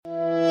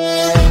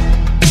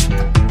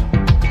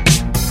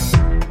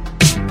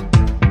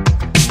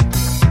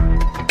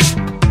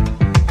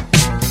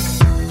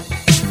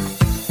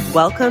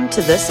Welcome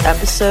to this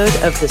episode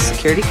of the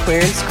Security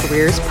Clearance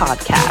Careers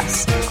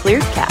Podcast,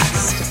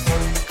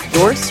 ClearedCast,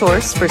 your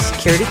source for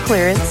security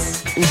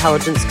clearance,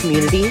 intelligence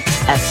community,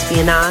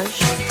 espionage,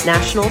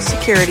 national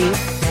security,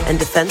 and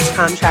defense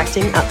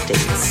contracting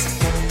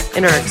updates,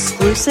 and our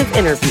exclusive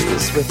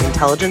interviews with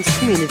intelligence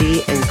community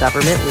and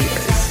government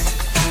leaders.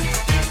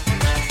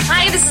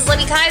 Hi, this is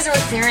Libby Kaiser with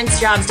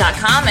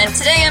ClearanceJobs.com, and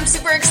today I'm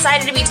super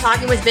excited to be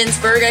talking with Vince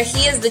Burga.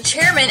 He is the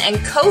chairman and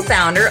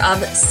co-founder of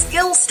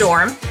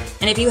Skillstorm,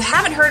 and if you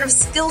haven't heard of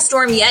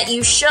Skillstorm yet,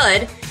 you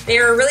should. They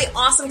are a really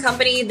awesome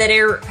company that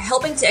are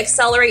helping to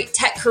accelerate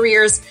tech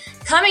careers,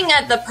 coming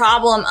at the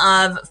problem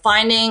of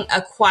finding,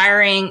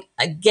 acquiring,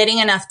 getting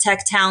enough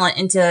tech talent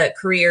into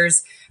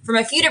careers from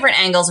a few different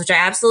angles, which I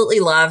absolutely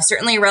love.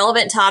 Certainly a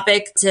relevant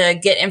topic to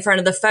get in front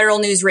of the Federal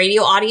News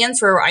Radio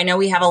audience, where I know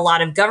we have a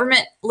lot of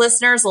government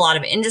listeners, a lot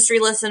of industry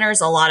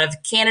listeners, a lot of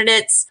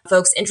candidates,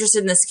 folks interested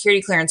in the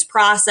security clearance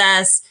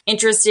process,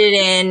 interested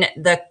in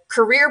the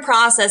career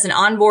process and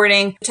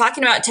onboarding.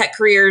 Talking about tech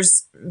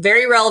careers,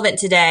 very relevant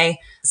today.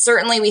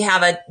 Certainly we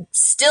have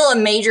still a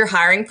major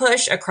hiring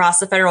push across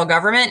the federal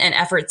government and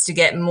efforts to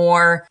get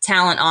more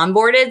talent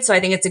onboarded. So I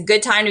think it's a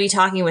good time to be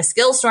talking with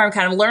Skillstorm,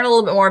 kind of learn a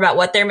little bit more about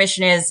what their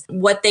mission is,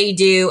 what they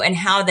do, and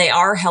how they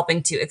are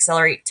helping to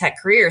accelerate tech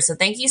careers. So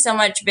thank you so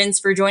much, Vince,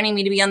 for joining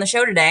me to be on the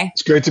show today.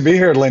 It's great to be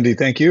here, Lindy.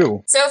 Thank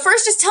you. So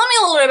first, just tell me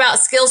a little bit about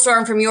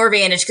Skillstorm from your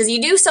vantage, because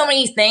you do so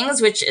many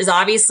things, which is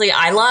obviously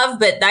I love,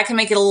 but that can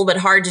make it a little bit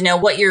hard to know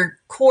what your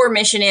core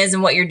mission is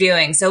and what you're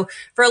doing. So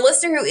for a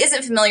listener who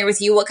isn't familiar with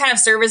you, what kind of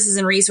services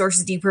and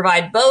resources do you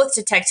provide both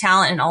to tech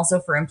talent and also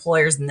for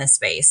employers in this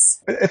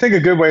space? I think a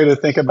good way to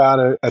think about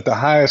it at the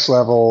highest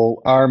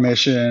level, our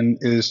mission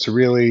is to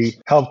really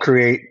help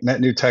create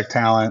net new tech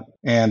talent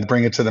and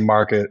bring it to the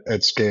market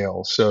at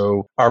scale.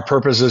 So our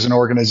purpose as an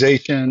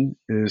organization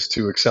is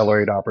to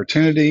accelerate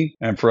opportunity.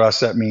 And for us,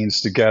 that means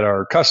to get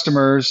our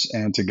customers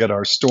and to get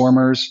our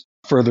stormers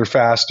further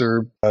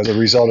faster as a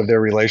result of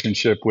their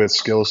relationship with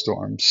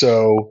Skillstorm.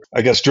 So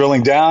I guess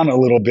drilling down a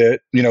little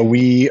bit,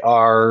 we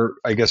are,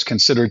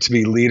 considered to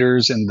be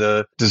leaders in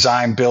the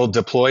design, build,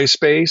 deploy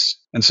space.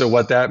 And so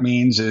what that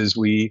means is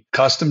we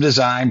custom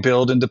design,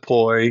 build, and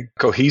deploy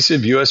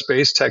cohesive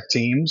US-based tech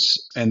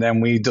teams, and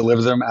then we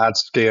deliver them at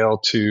scale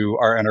to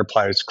our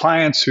enterprise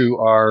clients who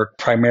are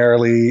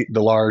primarily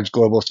the large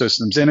global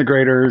systems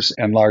integrators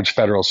and large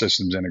federal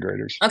systems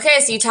integrators. Okay,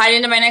 so you tied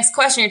into my next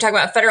question. You're talking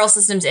about federal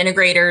systems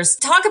integrators.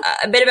 Talk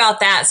a bit about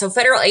that. So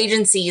federal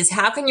agencies,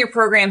 how can your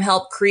program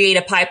help create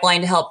a pipeline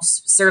to help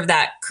serve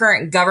that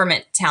current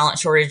government talent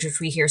shortage,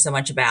 which we hear so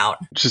much about?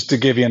 Just to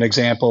give you an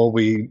example,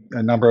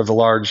 a number of the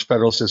large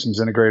federal systems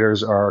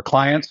integrators are our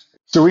clients.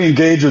 So we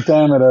engage with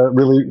them at a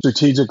really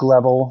strategic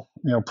level,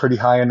 pretty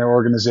high in their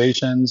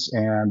organizations.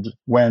 And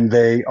when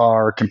they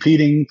are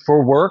competing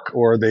for work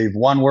or they've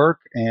won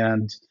work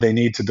and they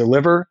need to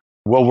deliver,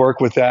 we'll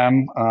work with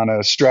them on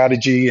a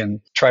strategy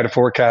and try to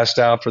forecast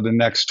out for the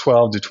next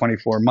 12 to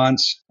 24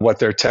 months what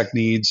their tech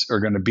needs are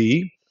going to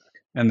be.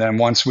 And then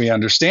once we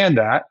understand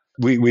that,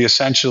 we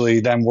essentially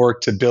then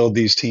work to build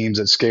these teams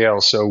at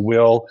scale. So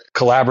we'll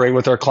collaborate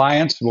with our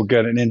clients. We'll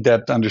get an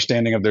in-depth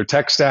understanding of their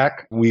tech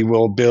stack. We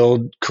will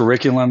build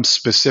curriculum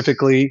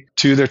specifically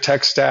to their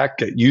tech stack,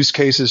 get use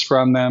cases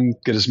from them,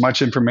 get as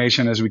much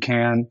information as we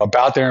can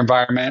about their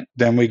environment.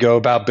 Then we go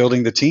about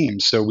building the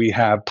teams. So we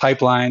have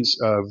pipelines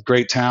of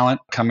great talent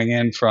coming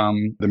in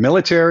from the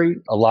military,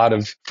 a lot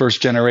of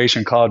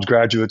first-generation college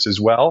graduates as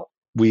well.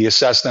 We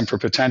assess them for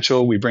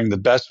potential. We bring the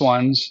best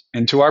ones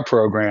into our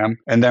program,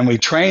 and then we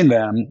train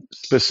them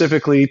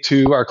specifically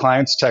to our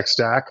client's tech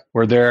stack,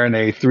 where they're in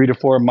a 3 to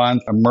 4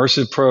 month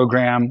immersive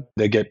program.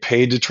 They get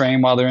paid to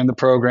train while they're in the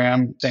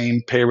program,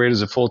 same pay rate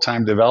as a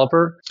full-time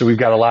developer. So we've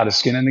got a lot of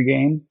skin in the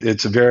game.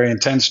 It's a very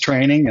intense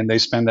training, and they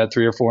spend that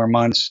 3 or 4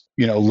 months,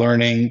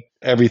 learning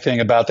everything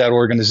about that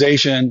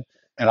organization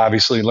and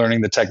obviously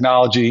learning the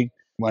technology.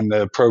 When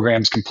the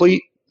program's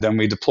complete, then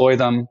we deploy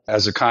them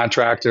as a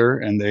contractor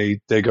and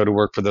they go to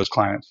work for those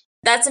clients.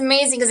 That's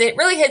amazing because it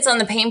really hits on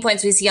the pain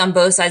points we see on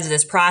both sides of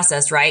this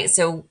process, right?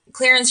 So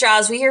clearance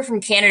jobs, we hear from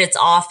candidates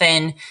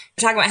often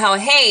talking about how,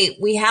 hey,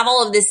 we have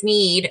all of this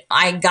need.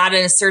 I got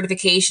a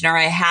certification or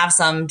I have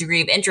some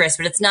degree of interest,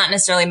 but it's not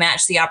necessarily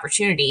matched the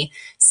opportunity.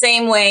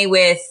 Same way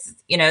with,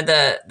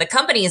 the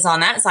companies on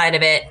that side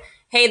of it.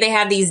 Hey, they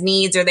have these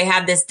needs or they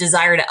have this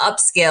desire to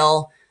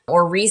upskill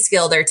or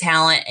reskill their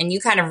talent. And you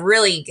kind of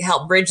really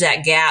help bridge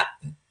that gap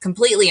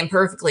completely and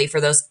perfectly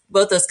for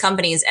both those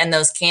companies and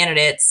those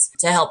candidates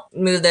to help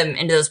move them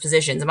into those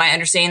positions. Am I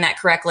understanding that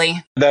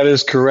correctly? That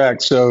is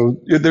correct. So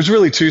there's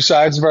really two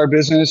sides of our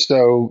business.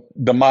 So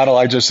the model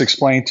I just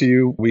explained to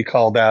you, we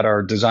call that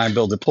our design,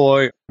 build,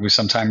 deploy. We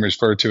sometimes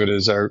refer to it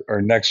as our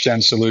next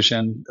gen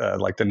solution,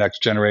 like the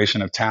next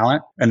generation of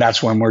talent. And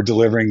that's when we're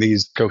delivering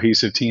these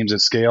cohesive teams at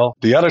scale.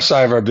 The other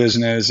side of our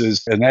business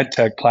is an ed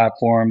tech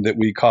platform that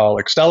we call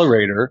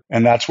Accelerator.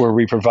 And that's where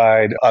we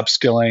provide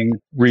upskilling,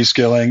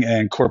 reskilling,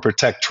 and corporate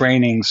tech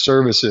training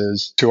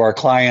services to our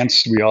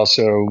clients. We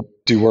also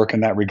do work in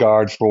that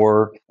regard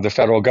for the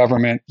federal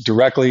government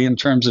directly in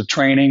terms of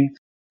training.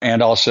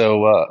 and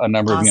also a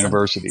number of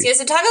universities.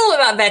 So talk a little bit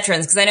about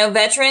veterans, because I know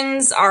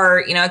veterans are,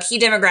 a key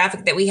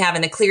demographic that we have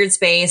in the cleared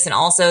space, and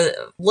also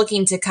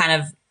looking to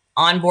kind of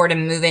onboard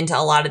and move into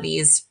a lot of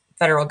these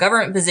federal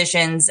government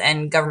positions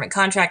and government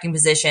contracting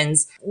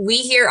positions. We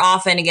hear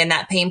often, again,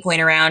 that pain point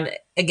around,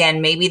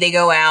 again, maybe they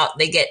go out,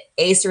 they get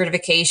a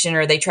certification,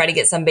 or they try to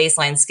get some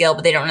baseline skill,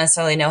 but they don't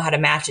necessarily know how to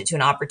match it to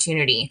an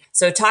opportunity.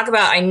 So talk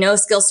about, I know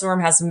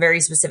SkillStorm has some very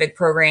specific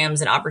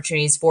programs and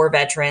opportunities for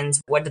veterans.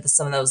 What do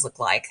some of those look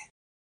like?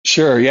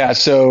 Sure. Yeah.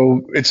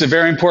 So it's a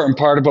very important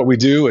part of what we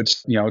do.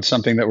 It's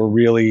something that we're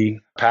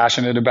really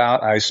passionate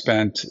about. I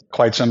spent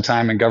quite some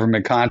time in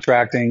government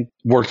contracting,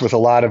 worked with a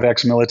lot of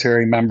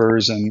ex-military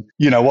members. And,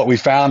 what we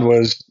found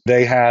was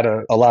they had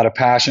a lot of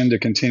passion to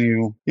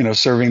continue,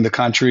 serving the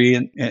country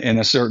in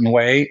a certain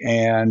way.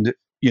 And,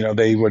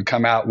 they would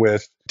come out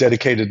with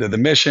dedicated to the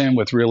mission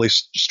with really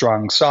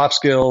strong soft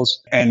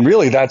skills. And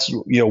really that's,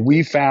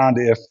 we found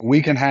if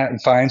we can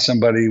find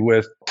somebody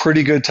with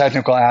pretty good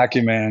technical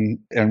acumen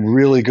and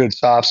really good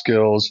soft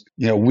skills,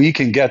 we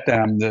can get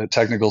them the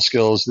technical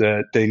skills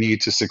that they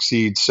need to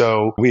succeed.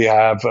 So we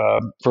have,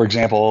 for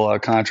example, a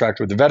contract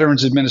with the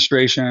Veterans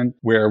Administration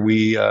where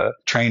we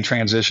train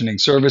transitioning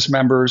service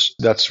members.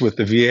 That's with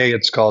the VA.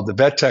 It's called the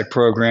Vet Tech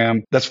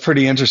program. That's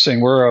pretty interesting.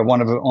 We're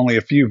one of only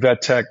a few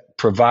vet tech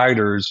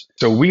providers.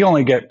 So we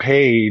only get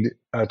paid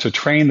to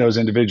train those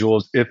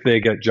individuals if they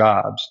get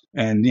jobs.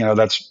 And,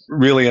 that's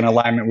really in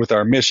alignment with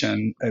our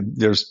mission.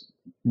 There's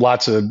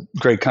lots of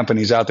great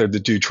companies out there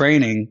that do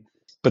training.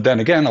 But then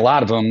again, a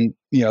lot of them,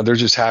 they're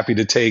just happy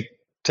to take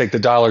the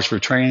dollars for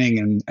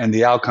training and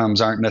the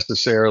outcomes aren't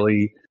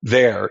necessarily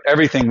there.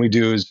 Everything we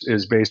do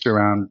is based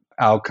around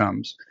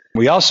outcomes.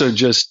 We also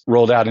just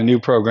rolled out a new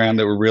program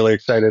that we're really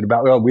excited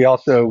about. Well, we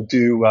also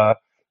do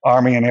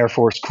Army and Air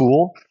Force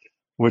Cool,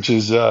 which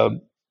is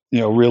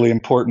really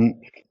important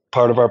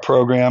part of our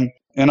program.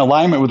 In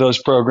alignment with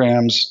those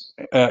programs,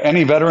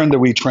 any veteran that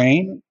we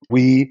train,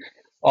 we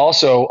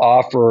also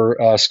offer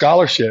a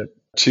scholarship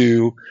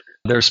to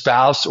their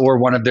spouse or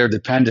one of their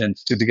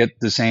dependents to get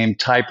the same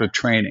type of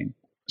training.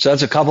 So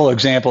that's a couple of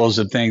examples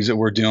of things that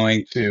we're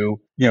doing to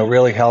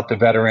really help the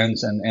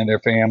veterans and their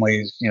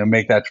families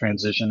make that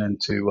transition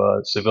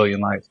into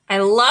civilian life. I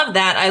love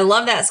that. I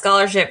love that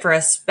scholarship for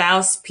a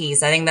spouse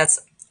piece. I think that's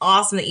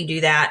awesome that you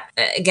do that.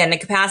 Again, the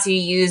capacity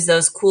to use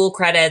those cool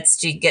credits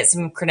to get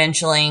some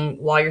credentialing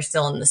while you're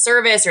still in the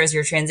service or as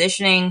you're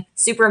transitioning,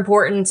 super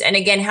important. And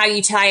again, how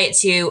you tie it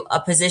to a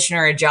position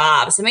or a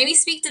job. So maybe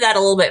speak to that a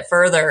little bit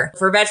further.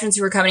 For veterans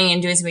who are coming in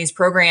and doing some of these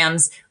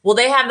programs, will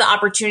they have the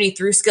opportunity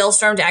through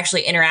SkillStorm to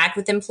actually interact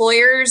with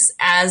employers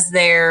as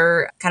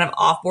they're kind of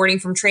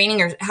offboarding from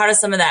training? Or how does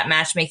some of that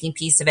matchmaking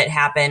piece of it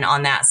happen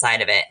on that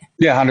side of it?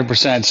 Yeah,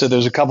 100%. So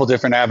there's a couple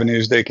different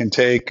avenues they can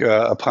take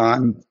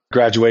upon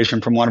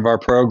graduation from one of our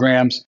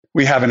programs.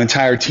 We have an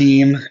entire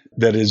team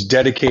that is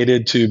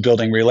dedicated to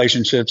building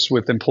relationships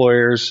with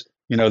employers,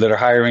 that are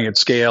hiring at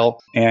scale.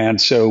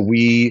 And so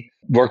we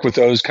work with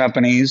those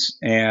companies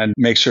and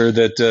make sure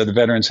that the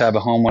veterans have a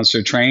home once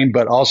they're trained.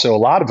 But also a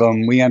lot of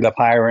them we end up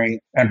hiring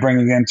and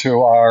bringing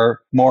into our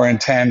more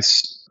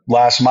intense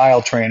last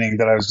mile training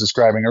that I was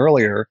describing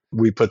earlier.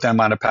 We put them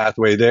on a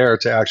pathway there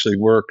to actually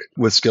work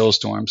with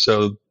SkillStorm.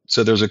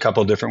 So there's a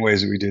couple of different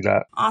ways that we do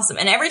that. Awesome.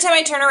 And every time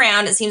I turn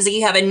around, it seems like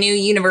you have a new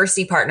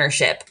university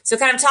partnership. So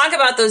kind of talk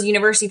about those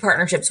university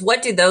partnerships.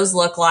 What do those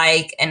look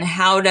like? And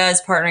how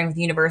does partnering with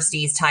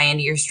universities tie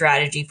into your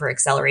strategy for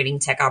accelerating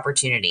tech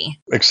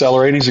opportunity?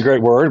 Accelerating is a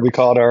great word. We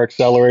call it our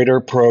accelerator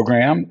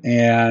program.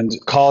 And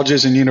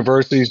colleges and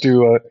universities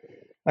do,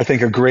 I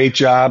think, a great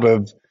job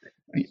of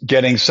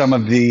getting some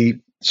of the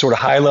sort of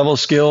high level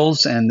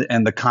skills and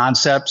the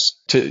concepts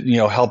to,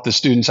 help the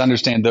students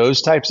understand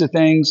those types of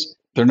things.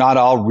 They're not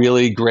all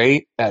really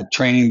great at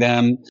training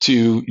them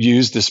to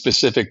use the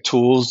specific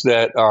tools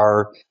that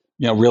are,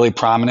 really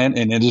prominent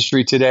in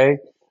industry today.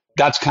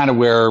 That's kind of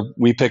where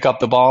we pick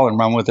up the ball and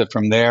run with it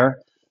from there.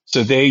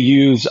 So they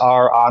use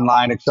our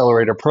online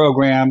accelerator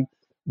program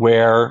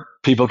where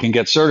people can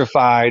get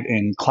certified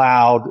in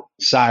cloud,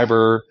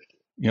 cyber,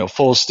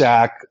 full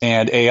stack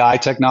and AI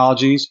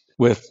technologies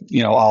with,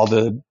 all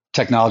the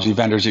technology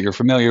vendors that you're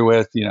familiar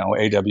with,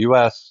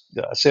 AWS,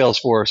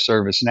 Salesforce,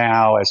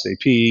 ServiceNow,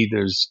 SAP,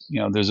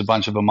 there's a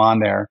bunch of them on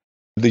there.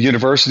 The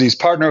universities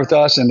partner with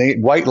us and they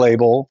white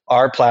label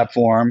our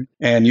platform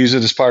and use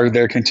it as part of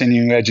their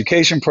continuing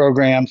education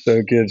program. So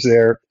it gives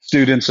their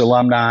students,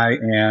 alumni,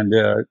 and,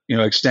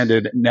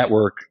 extended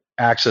network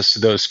access to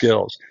those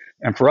skills.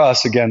 And for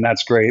us, again,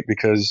 that's great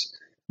because,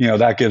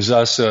 that gives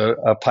us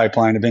a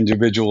pipeline of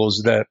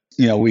individuals that,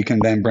 we can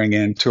then bring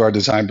into our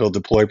design, build,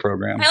 deploy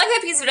program. I like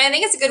that piece of it. I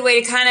think it's a good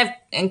way to kind of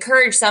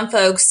encourage some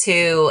folks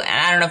who, and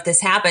I don't know if this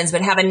happens,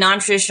 but have a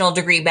non-traditional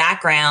degree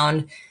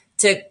background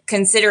to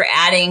consider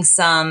adding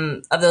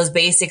some of those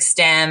basic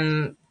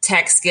STEM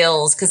tech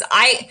skills. Because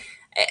I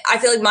I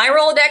feel like my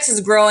Rolodex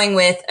is growing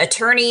with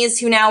attorneys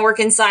who now work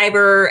in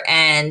cyber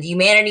and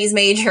humanities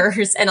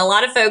majors and a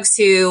lot of folks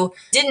who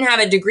didn't have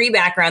a degree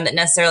background that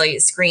necessarily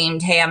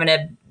screamed, hey, I'm going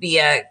to be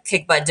a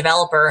kick-butt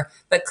developer,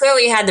 but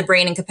clearly had the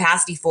brain and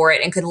capacity for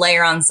it and could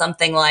layer on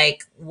something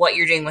like what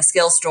you're doing with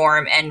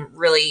Skillstorm and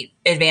really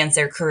advance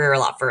their career a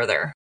lot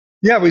further.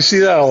 Yeah, we see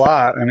that a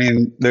lot. I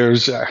mean,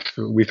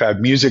 we've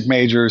had music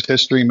majors,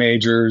 history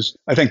majors.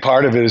 I think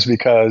part of it is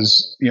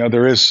because,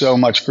 there is so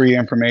much free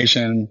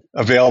information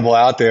available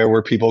out there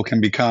where people can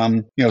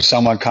become,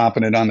 somewhat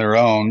competent on their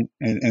own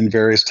in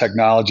various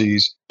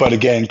technologies. But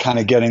again, kind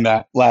of getting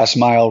that last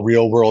mile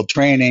real world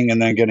training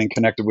and then getting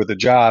connected with a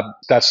job,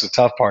 that's the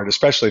tough part,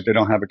 especially if they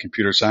don't have a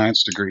computer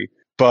science degree.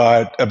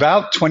 But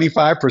about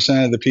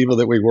 25% of the people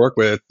that we work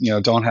with,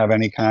 don't have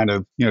any kind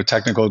of,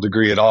 technical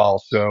degree at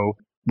all. So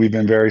we've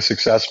been very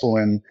successful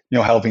in,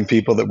 helping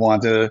people that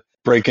want to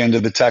break into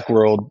the tech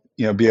world,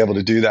 be able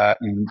to do that.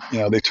 And,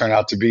 they turn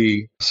out to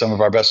be some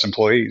of our best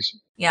employees.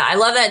 Yeah, I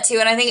love that too.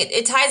 And I think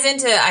it ties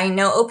into, I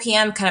know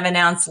OPM kind of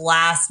announced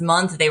last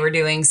month they were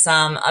doing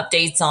some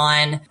updates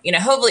on,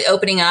 hopefully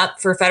opening up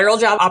for federal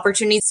job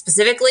opportunities,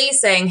 specifically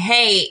saying,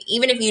 hey,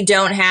 even if you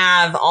don't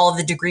have all of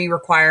the degree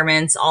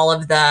requirements, all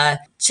of the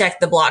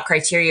check the block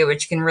criteria,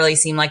 which can really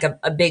seem like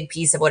a big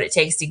piece of what it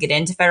takes to get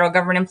into federal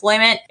government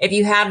employment. If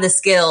you have the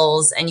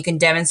skills and you can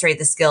demonstrate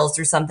the skills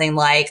through something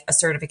like a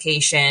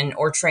certification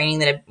or training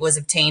that was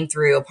obtained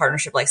through a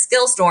partnership like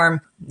Skillstorm,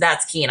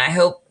 that's key. And I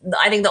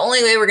think the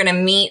only way we're going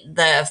to meet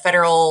the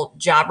federal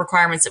job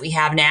requirements that we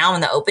have now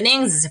in the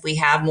openings is if we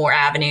have more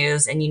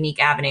avenues and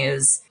unique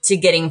avenues to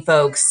getting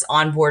folks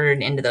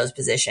onboarded into those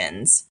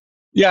positions.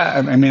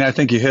 Yeah, I mean, I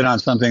think you hit on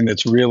something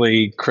that's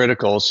really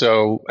critical.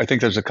 So I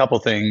think there's a couple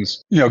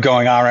things,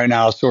 going on right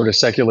now, sort of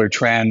secular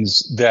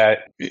trends that,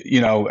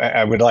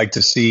 I would like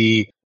to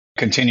see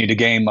continue to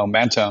gain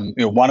momentum.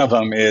 One of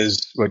them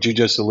is what you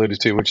just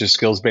alluded to, which is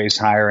skills-based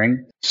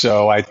hiring.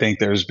 So I think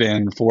there's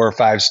been 4 or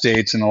 5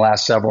 states in the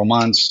last several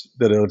months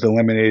that have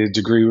eliminated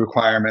degree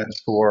requirements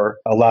for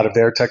a lot of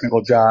their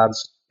technical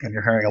jobs. And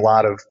you're hearing a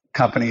lot of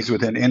companies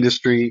within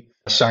industry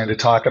starting to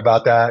talk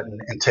about that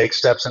and take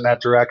steps in that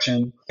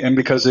direction. And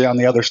because they're on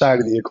the other side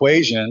of the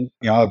equation,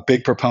 a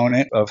big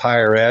proponent of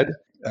higher ed,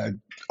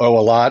 owe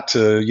a lot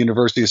to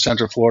University of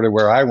Central Florida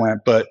where I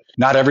went, but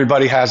not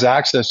everybody has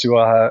access to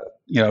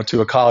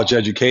a college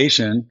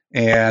education.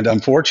 And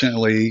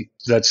unfortunately,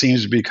 that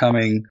seems to be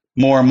becoming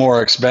more and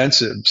more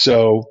expensive.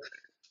 So,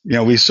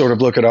 we sort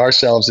of look at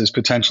ourselves as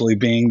potentially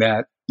being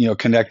that,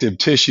 connective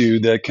tissue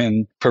that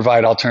can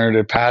provide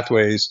alternative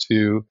pathways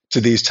to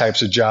these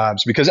types of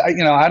jobs. Because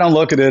I don't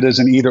look at it as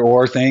an either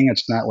or thing.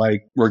 It's not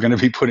like we're going to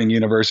be putting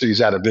universities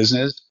out of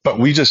business, but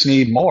we just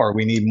need more.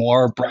 We need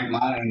more bright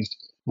minds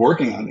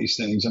working on these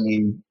things. I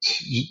mean,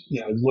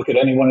 look at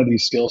any one of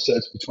these skill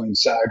sets between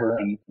cyber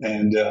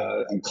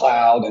and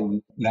cloud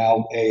and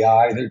now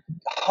AI. There are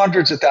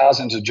hundreds of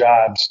thousands of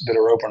jobs that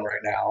are open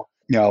right now.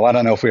 I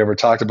don't know if we ever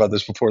talked about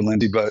this before,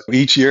 Lindy, but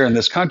each year in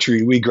this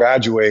country, we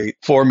graduate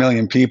 4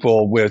 million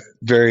people with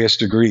various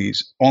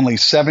degrees. Only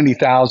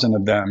 70,000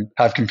 of them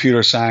have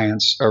computer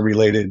science or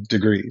related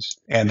degrees.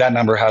 And that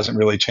number hasn't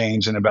really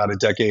changed in about a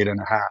decade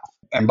and a half.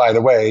 And by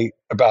the way,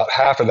 about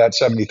half of that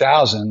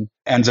 70,000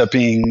 ends up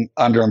being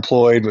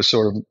underemployed with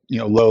sort of,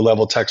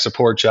 low-level tech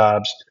support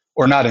jobs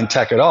or not in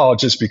tech at all,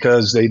 just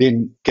because they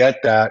didn't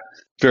get that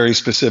very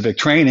specific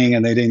training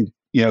and they didn't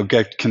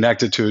get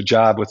connected to a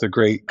job with a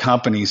great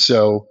company.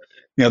 So,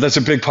 that's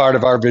a big part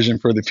of our vision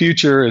for the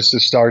future is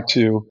to start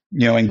to,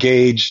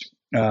 engage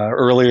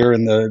earlier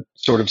in the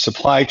sort of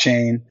supply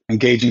chain,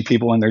 engaging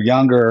people when they're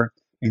younger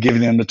and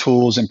giving them the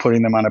tools and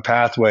putting them on a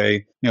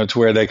pathway, to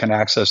where they can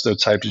access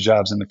those types of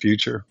jobs in the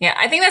future. Yeah,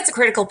 I think that's a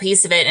critical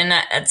piece of it. And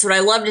that's what I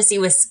love to see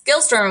with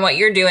Skillstorm and what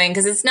you're doing,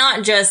 because it's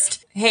not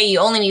just, hey, you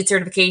only need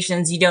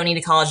certifications, you don't need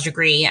a college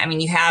degree. I mean,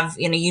 you have,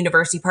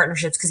 university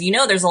partnerships because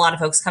there's a lot of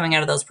folks coming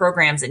out of those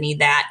programs that need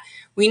that.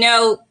 We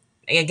know,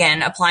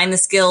 again, applying the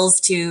skills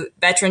to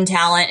veteran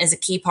talent is a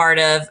key part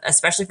of,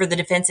 especially for the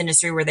defense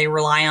industry where they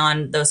rely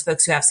on those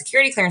folks who have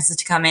security clearances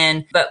to come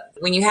in. But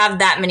when you have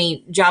that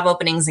many job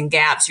openings and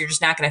gaps, you're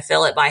just not going to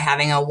fill it by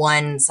having a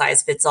one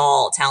size fits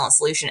all talent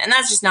solution. And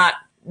that's just not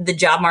the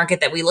job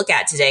market that we look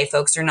at today.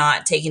 Folks are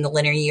not taking the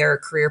linear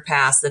career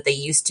paths that they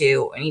used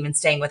to and even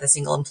staying with a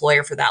single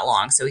employer for that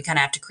long. So we kind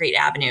of have to create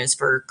avenues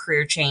for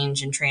career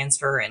change and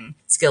transfer and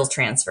skills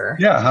transfer.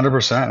 Yeah,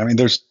 100%. I mean,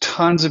 there's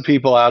tons of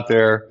people out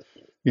there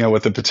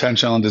with the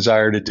potential and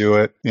desire to do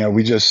it.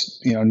 We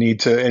just,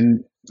 need to,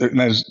 and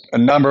there's a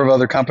number of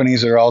other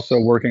companies that are also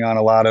working on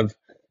a lot of,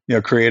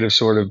 creative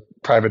sort of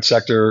private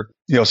sector,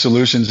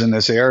 solutions in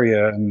this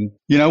area. And,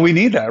 we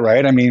need that,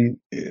 right? I mean,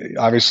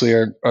 obviously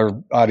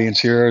our audience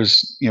here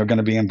is, going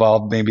to be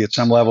involved maybe at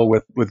some level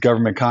with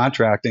government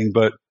contracting,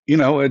 but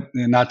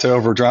not to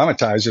over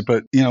dramatize it,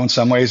 but, in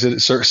some ways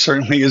it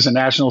certainly is a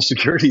national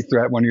security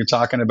threat when you're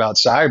talking about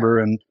cyber.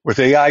 And with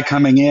AI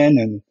coming in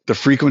and the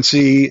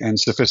frequency and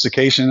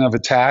sophistication of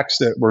attacks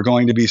that we're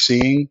going to be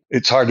seeing,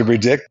 it's hard to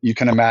predict. You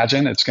can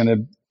imagine it's going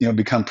to,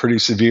 become pretty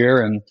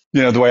severe. And,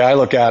 the way I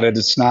look at it,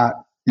 it's not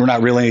we're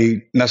not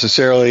really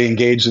necessarily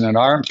engaged in an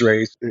arms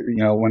race,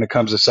 when it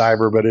comes to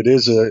cyber, but it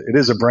is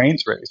a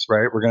brains race,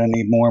 right? We're going to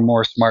need more and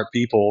more smart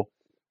people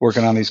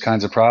working on these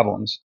kinds of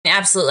problems.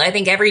 Absolutely. I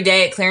think every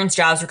day at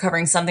ClearanceJobs, we're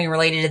covering something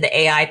related to the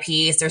AI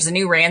piece. There's a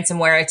new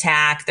ransomware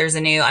attack.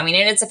 And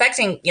it's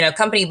affecting,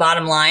 company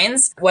bottom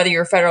lines, whether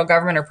you're federal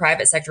government or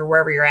private sector,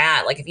 wherever you're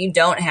at. Like if you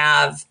don't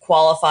have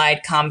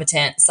qualified,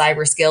 competent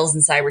cyber skills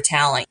and cyber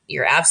talent,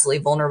 you're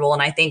absolutely vulnerable.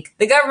 And I think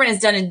the government has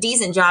done a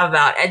decent job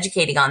about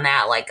educating on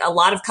that. Like a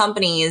lot of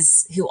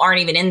companies who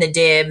aren't even in the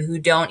DIB, who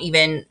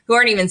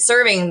aren't even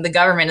serving the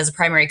government as a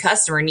primary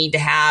customer need to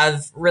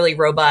have really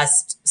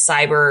robust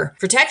cyber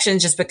protections,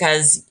 just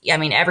because,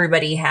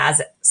 everybody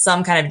has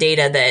some kind of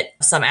data that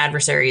some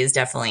adversary is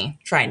definitely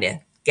trying to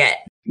get.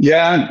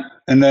 Yeah.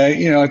 And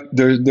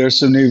there's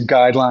some new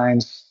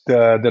guidelines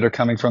that are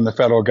coming from the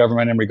federal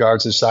government in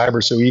regards to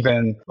cyber. So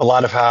even a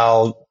lot of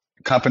how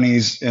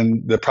companies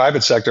in the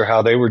private sector,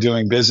 how they were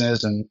doing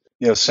business and,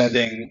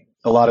 sending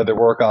a lot of their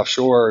work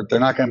offshore, they're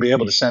not going to be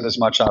able to send as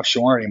much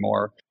offshore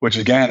anymore, which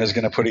again is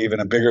going to put even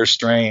a bigger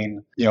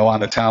strain,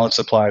 on the talent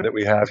supply that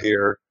we have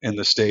here in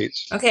the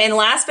States. Okay. And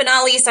last but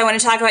not least, I want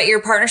to talk about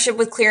your partnership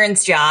with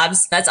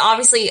ClearanceJobs. That's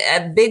obviously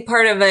a big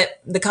part of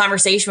the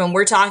conversation when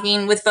we're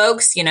talking with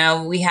folks. There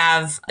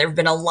have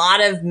been a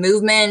lot of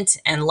movement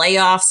and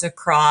layoffs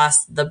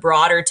across the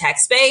broader tech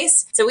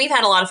space. So we've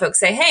had a lot of folks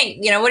say, hey,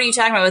 what are you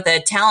talking about with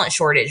the talent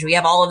shortage? We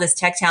have all of this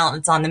tech talent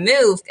that's on the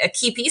move. A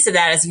key piece of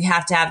that is you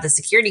have to have the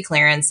security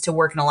clearance to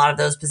work in a lot of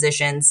those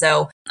positions.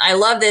 So I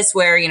love this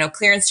where,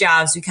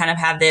 ClearanceJobs, we kind of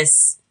have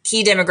this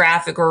key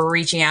demographic where we're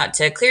reaching out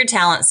to cleared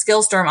talent.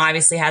 Skillstorm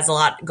obviously has a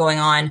lot going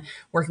on,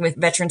 working with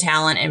veteran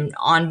talent and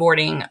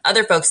onboarding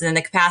other folks and then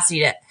the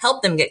capacity to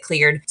help them get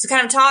cleared. So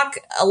kind of talk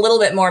a little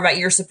bit more about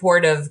your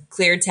support of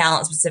cleared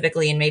talent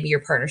specifically and maybe your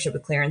partnership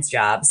with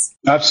ClearanceJobs.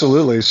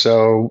 Absolutely.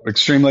 So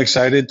extremely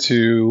excited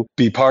to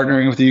be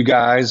partnering with you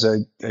guys. I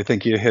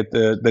think you hit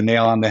the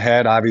nail on the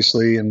head.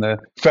 Obviously, in the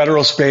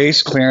federal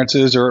space,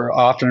 clearances are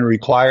often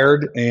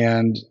required,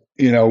 and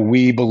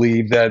we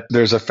believe that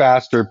there's a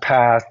faster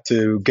path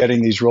to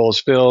getting these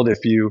roles filled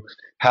if you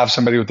have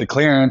somebody with the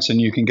clearance and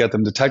you can get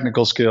them the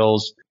technical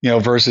skills,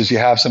 versus you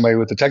have somebody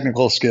with the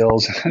technical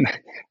skills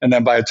and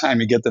then by the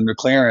time you get them the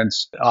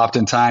clearance,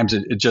 oftentimes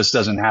it just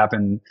doesn't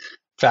happen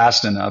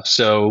fast enough.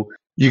 So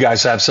you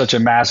guys have such a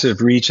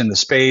massive reach in the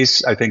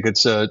space. I think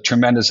it's a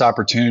tremendous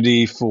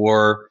opportunity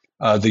for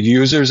the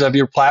users of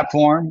your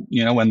platform,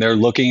 when they're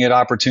looking at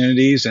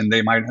opportunities and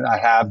they might not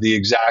have the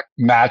exact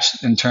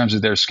match in terms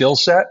of their skill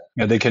set.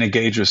 They can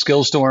engage with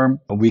Skillstorm.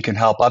 We can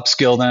help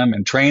upskill them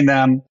and train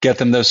them, get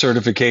them those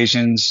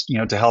certifications,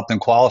 to help them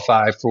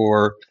qualify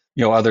for,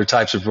 other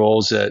types of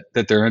roles that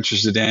they're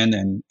interested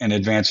in and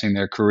advancing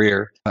their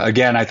career.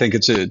 Again, I think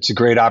it's a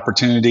great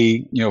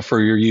opportunity,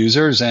 for your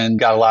users and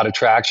got a lot of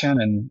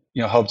traction and,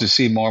 hope to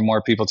see more and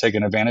more people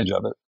taking advantage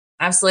of it.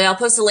 Absolutely. I'll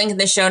post a link in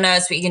the show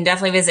notes, but you can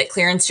definitely visit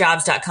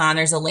clearancejobs.com.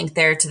 There's a link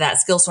there to that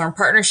Skillstorm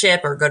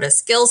partnership, or go to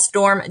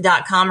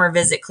skillstorm.com or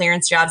visit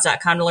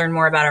clearancejobs.com to learn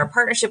more about our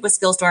partnership with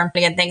Skillstorm.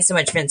 Again, thanks so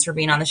much, Vince, for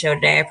being on the show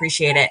today. I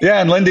appreciate it. Yeah.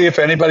 And Lindy, if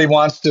anybody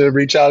wants to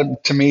reach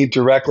out to me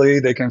directly,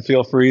 they can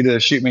feel free to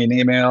shoot me an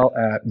email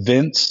at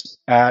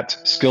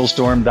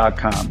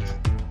vince@skillstorm.com.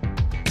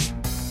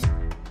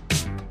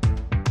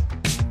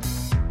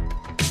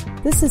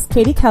 This is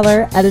Katie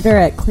Keller, editor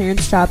at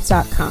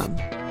clearancejobs.com.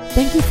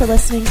 Thank you for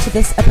listening to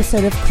this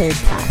episode of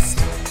ClearedCast.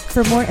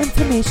 For more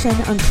information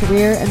on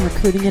career and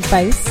recruiting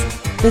advice,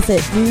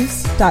 visit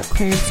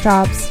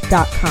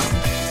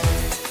news.clearancejobs.com.